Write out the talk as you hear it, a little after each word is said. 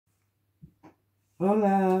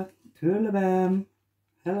Hola, Tulabam.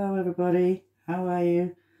 Hello everybody, how are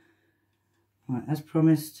you? Right, as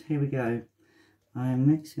promised, here we go. I am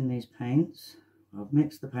mixing these paints. I've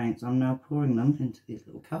mixed the paints, I'm now pouring them into these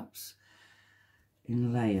little cups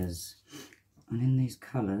in layers. And in these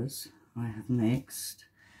colours, I have mixed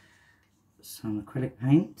some acrylic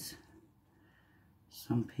paint,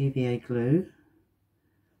 some PVA glue,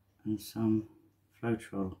 and some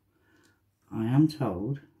Floetrol. I am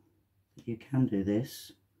told that you can do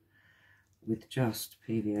this with just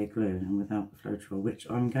PVA glue and without the Floetrol, which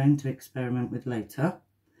I'm going to experiment with later.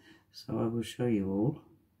 So I will show you all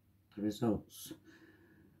the results.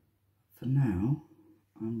 For now,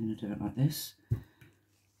 I'm going to do it like this,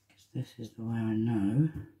 because this is the way I know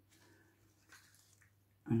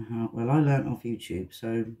and how. Well, I learnt off YouTube,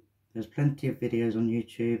 so there's plenty of videos on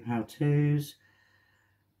YouTube, how-tos.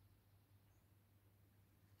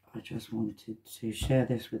 I just wanted to share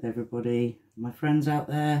this with everybody, my friends out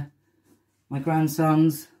there, my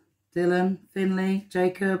grandsons, Dylan, Finley,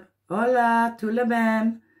 Jacob, hola,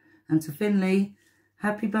 Tulabam, and to Finley,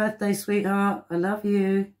 happy birthday, sweetheart, I love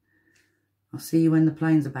you. I'll see you when the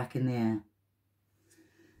planes are back in the air.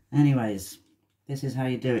 Anyways, this is how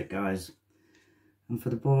you do it, guys. And for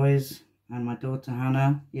the boys and my daughter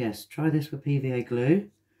Hannah, yes, try this with PVA glue,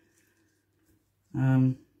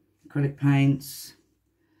 acrylic paints,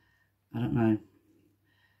 I don't know,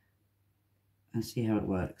 and see how it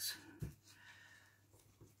works.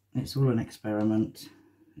 It's all an experiment.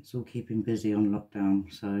 It's all keeping busy on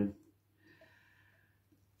lockdown, so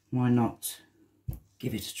why not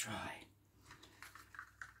give it a try?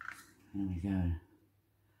 There we go.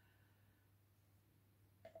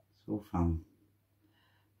 It's all fun.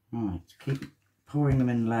 Right, keep pouring them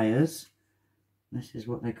in layers. This is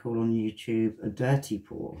what they call on YouTube a dirty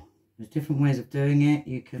pour. There's different ways of doing it.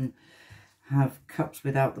 You can have cups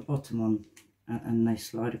without the bottom on and they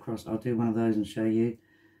slide across. I'll do one of those and show you.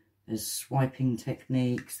 There's swiping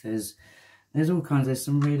techniques, there's all kinds. There's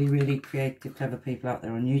some really creative, clever people out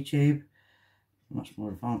there on YouTube, much more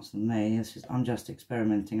advanced than me. I'm just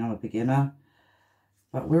experimenting, I'm a beginner.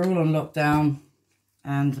 But we're all on lockdown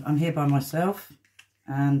and I'm here by myself,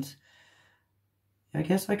 and I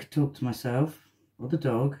guess I could talk to myself or the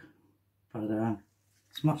dog, but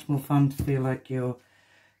it's much more fun to feel like you're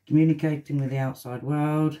communicating with the outside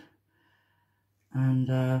world and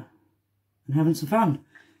having some fun.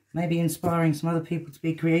 Maybe inspiring some other people to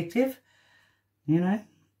be creative, you know.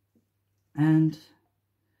 And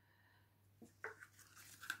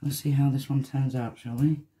let's see how this one turns out, shall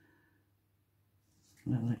we? A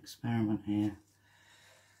little experiment here.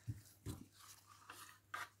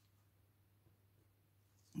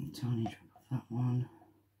 A tiny drop of that one.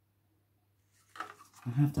 I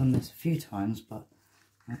have done this a few times, but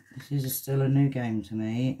this is still a new game to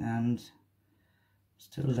me and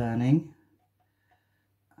still learning.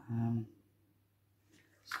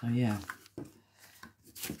 So yeah,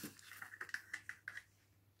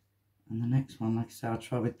 and the next one, like I said, I'll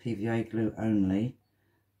try with PVA glue only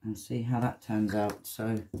and see how that turns out.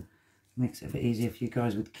 So makes it a bit easier for you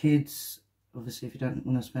guys with kids. Obviously, if you don't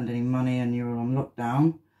want to spend any money and you're on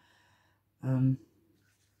lockdown, it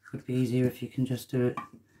would be easier if you can just do it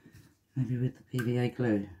maybe with the PVA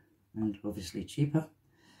glue, and obviously cheaper.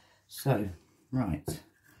 So right,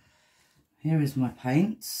 here is my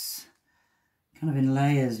paints, kind of in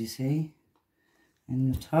layers, you see,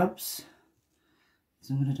 in the tubs.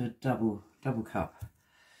 So I'm going to do a double cup,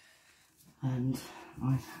 and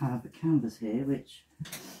I have a canvas here which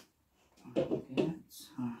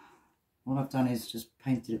all I've done is just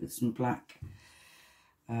painted it with some black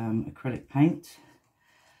acrylic paint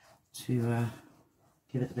to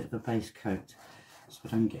give it a bit of a base coat, so I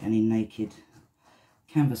don't get any naked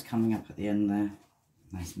canvas coming up at the end there.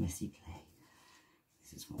 Nice messy play.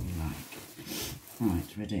 This is what we like.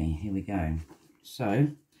 Right, ready, here we go. So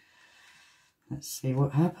let's see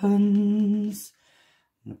what happens.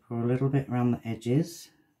 I'm going to pour a little bit around the edges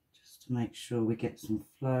just to make sure we get some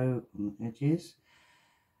flow on the edges,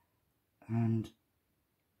 and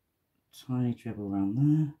tiny dribble around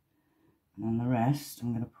there, and then the rest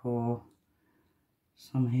I'm going to pour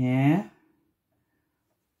some here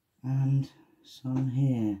and some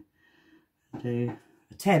here. Do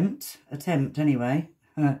attempt anyway,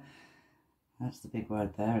 that's the big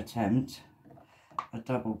word there, attempt a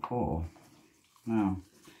double pour. Now,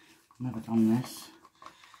 I've never done this,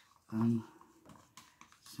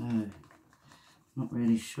 so not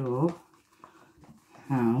really sure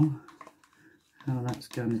how that's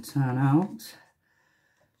going to turn out.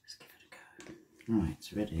 Let's give it a go. Right,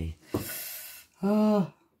 ready.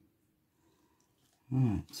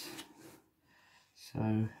 Right, so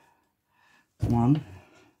 1,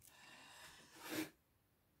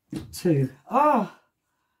 2. Oh!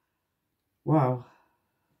 Wow.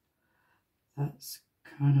 That's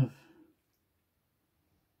kind of...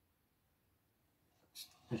 Just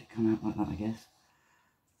let it come out like that, I guess.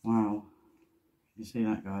 Wow. You see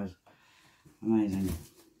that, guys? Amazing.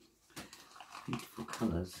 Beautiful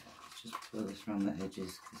colours. Just put this around the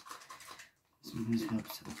edges because sometimes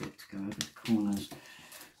helps a bit to go over the corners.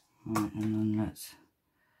 Right, and then let's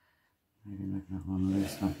maybe make that one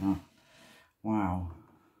loose like that. Wow.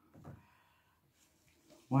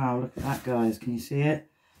 Wow, look at that, guys. Can you see it?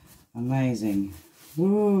 Amazing.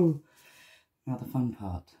 Woo! Now the fun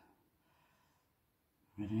part.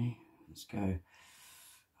 Ready? Let's go.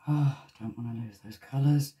 Oh, don't want to lose those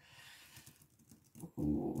colours.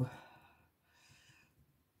 Ooh.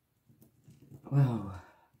 Whoa.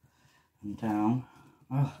 And down.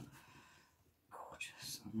 Oh,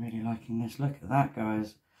 gorgeous. I'm really liking this. Look at that,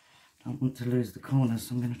 guys. Don't want to lose the corners,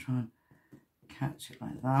 so I'm going to try and catch it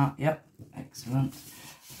like that. Yep, excellent.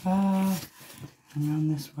 And around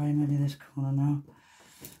this way, maybe this corner now.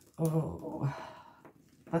 Oh,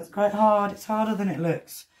 that's quite hard. It's harder than it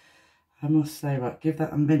looks, I must say. Right, give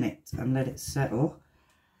that a minute and let it settle.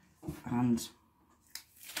 And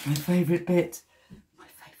my favourite bit,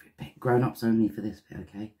 grown-ups only for this bit,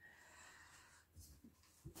 okay?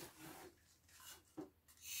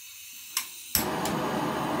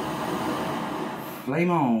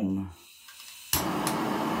 Flame on.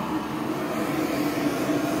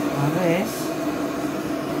 Now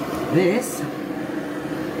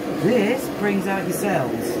this brings out your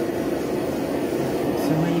cells.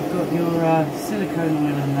 So when you've got your silicone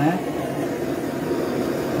oil in there,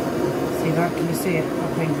 see that? Can you see it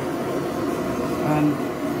popping?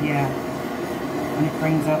 Yeah, and it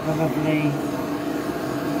brings out the lovely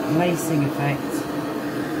lacing effect,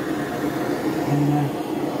 and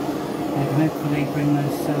hopefully bring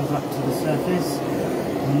those cells up to the surface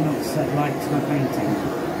and not set light to my painting.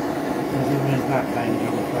 There's always that danger,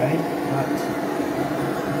 I'm afraid, but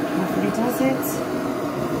hopefully it does it.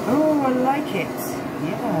 Oh, I like it.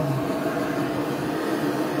 Yeah.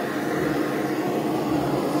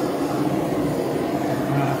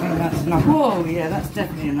 Right, I think that's enough. Oh, yeah, that's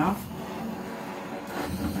definitely enough.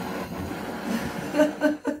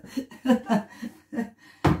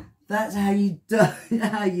 That's how you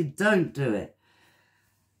don't do it.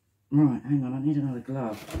 Right, hang on, I need another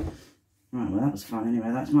glove. Right, well that was fun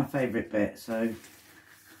anyway. That's my favourite bit, so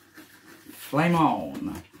flame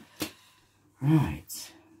on.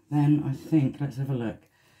 Right, then I think, let's have a look.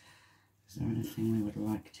 Is there anything we would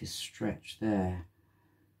like to stretch there?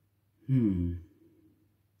 Maybe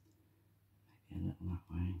a little that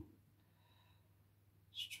way.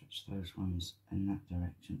 Stretch those ones in that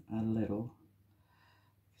direction a little.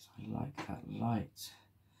 Because I like that light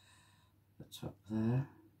at the top there.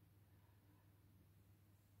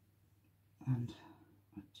 And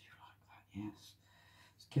I do like that, yes.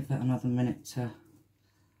 Let's give that another minute to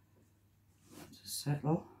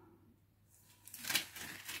settle.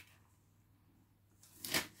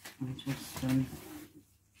 Let me just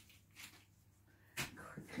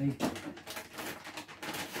quickly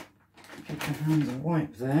give the hands a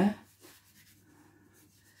wipe there.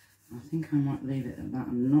 I think I might leave it at that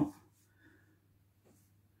and not.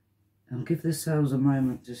 I'll give the cells a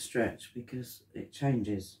moment to stretch because it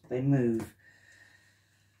changes, they move.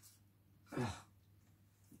 Oh,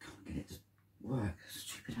 I can't get it to work,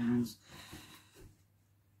 stupid hands.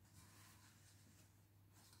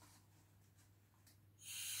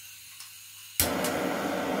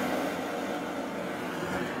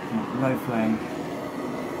 Low flame.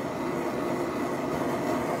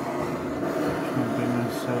 Try and bring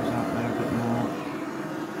those cells out there a bit more.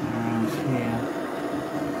 Around here.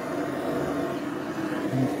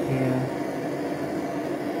 And here.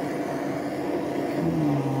 Come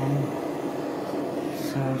on.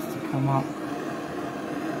 Cells to come up.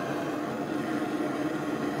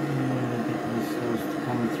 Really get those cells to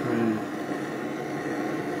come through.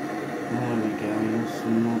 There we go. There's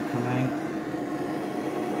some more coming.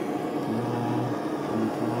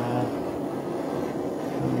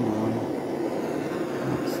 Come on.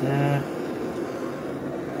 That's it.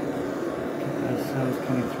 Get those cells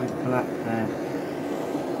coming through the black there.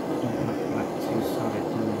 Don't want black too solid,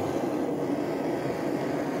 do we?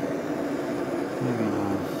 Very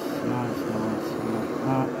nice. Nice. Like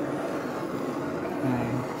that. Okay,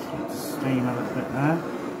 start to steam a little bit there.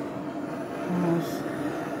 Nice.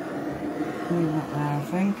 Leave that there, I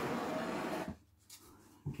think.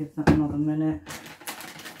 Give that another minute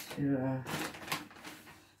to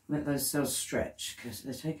let those cells stretch, because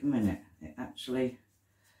they take a minute. It actually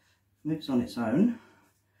moves on its own,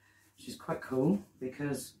 which is quite cool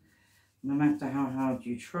because no matter how hard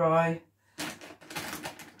you try,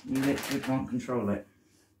 you literally can't control it.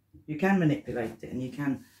 You can manipulate it and you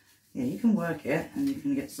can, you can work it and you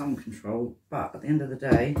can get some control, but at the end of the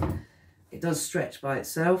day, it does stretch by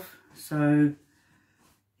itself, so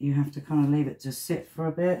you have to kind of leave it to sit for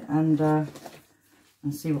a bit and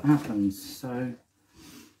see what happens. So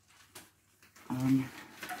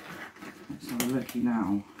let's have a looky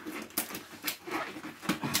now.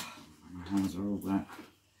 My hands are all wet.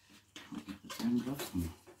 Can't get the damn gloves on.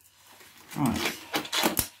 Right.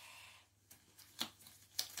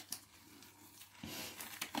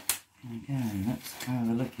 There we go, let's have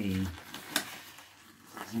a looky.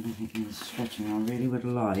 Is anything in the stretching? I really would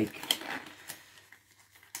like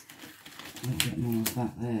a little bit more of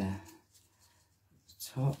that there.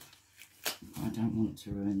 The top, I don't want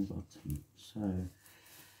to ruin the bottom, so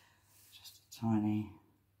just a tiny,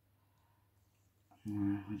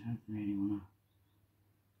 no, I don't really want to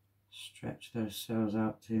stretch those cells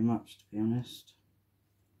out too much, to be honest.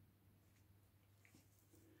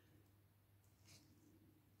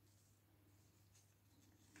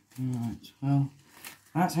 Right, well,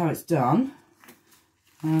 that's how it's done.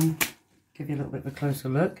 Give you a little bit of a closer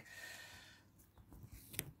look.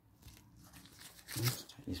 Let's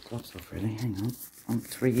take these gloves off, really. Hang on, I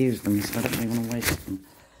want to reuse them, so I don't really want to waste them.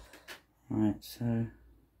 Right, so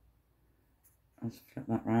let's flip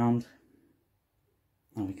that round.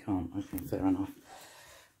 Oh, we can't. Okay, fair enough.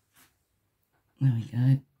 There we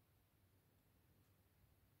go.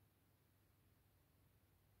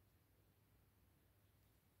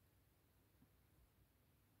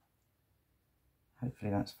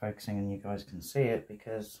 Hopefully that's focusing and you guys can see it,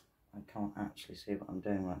 because I can't actually see what I'm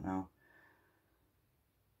doing right now.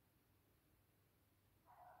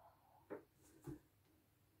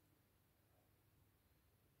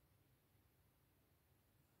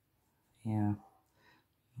 Yeah,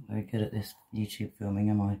 not very good at this YouTube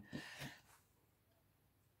filming, am I?